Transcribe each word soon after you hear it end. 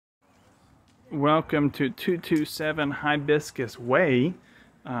Welcome to 227 Hibiscus Way.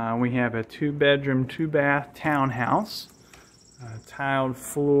 We have a 2-bedroom, 2-bath townhouse. Tiled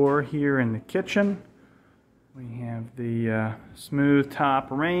floor here in the kitchen. We have the smooth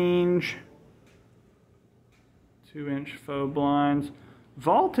top range. 2-inch faux blinds.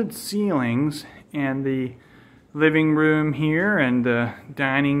 Vaulted ceilings and the living room here and the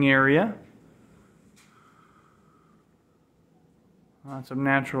dining area. Lots of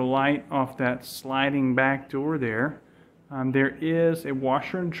natural light off that sliding back door there. There is a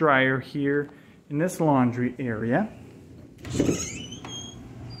washer and dryer here in this laundry area.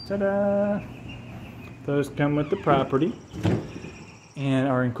 Ta-da! Those come with the property and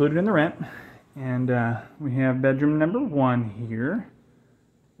are included in the rent. And we have bedroom number 1 here.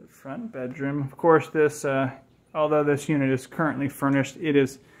 The front bedroom. Of course, this although this unit is currently furnished,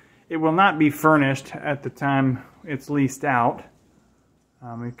 it will not be furnished at the time it's leased out.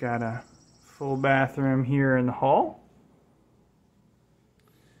 We've got a full bathroom here in the hall.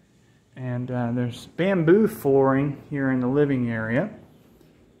 And there's bamboo flooring here in the living area.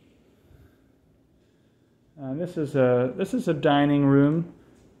 This is a dining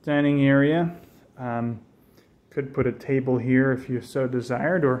area. Could put a table here if you so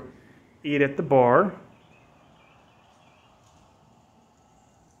desired, or eat at the bar.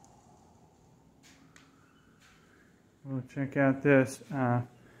 We'll check out this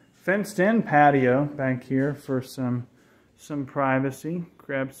fenced-in patio back here for some privacy.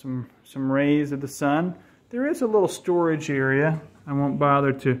 Grab some rays of the sun. There is a little storage area. I won't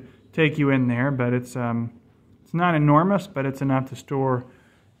bother to take you in there, but it's not enormous, but it's enough to store,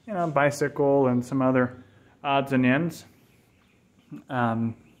 you know, a bicycle and some other odds and ends.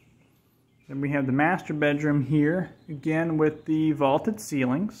 Then we have the master bedroom here, again with the vaulted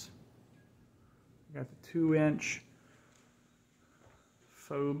ceilings. We got the 2-inch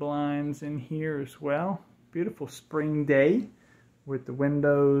faux blinds in here as well. Beautiful spring day with the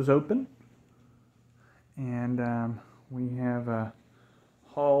windows open. And we have a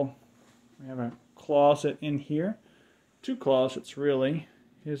hall. We have a closet in here. 2 closets really.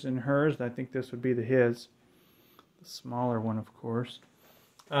 His and hers. I think this would be his. The smaller one, of course.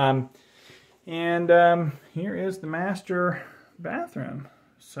 Here is the master bathroom.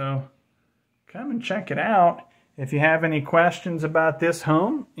 So come and check it out. If you have any questions about this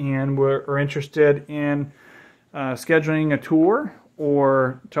home and are interested in scheduling a tour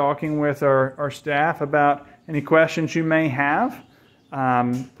or talking with our staff about any questions you may have,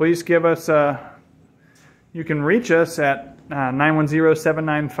 please give us you can reach us at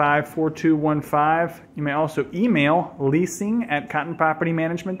 910-795-4215. You may also email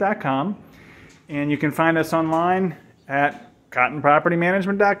leasing@cottonpropertymanagement.com, and you can find us online at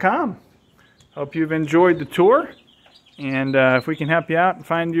cottonpropertymanagement.com. Hope you've enjoyed the tour, and if we can help you out and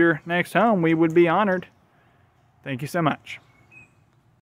find your next home, we would be honored. Thank you so much.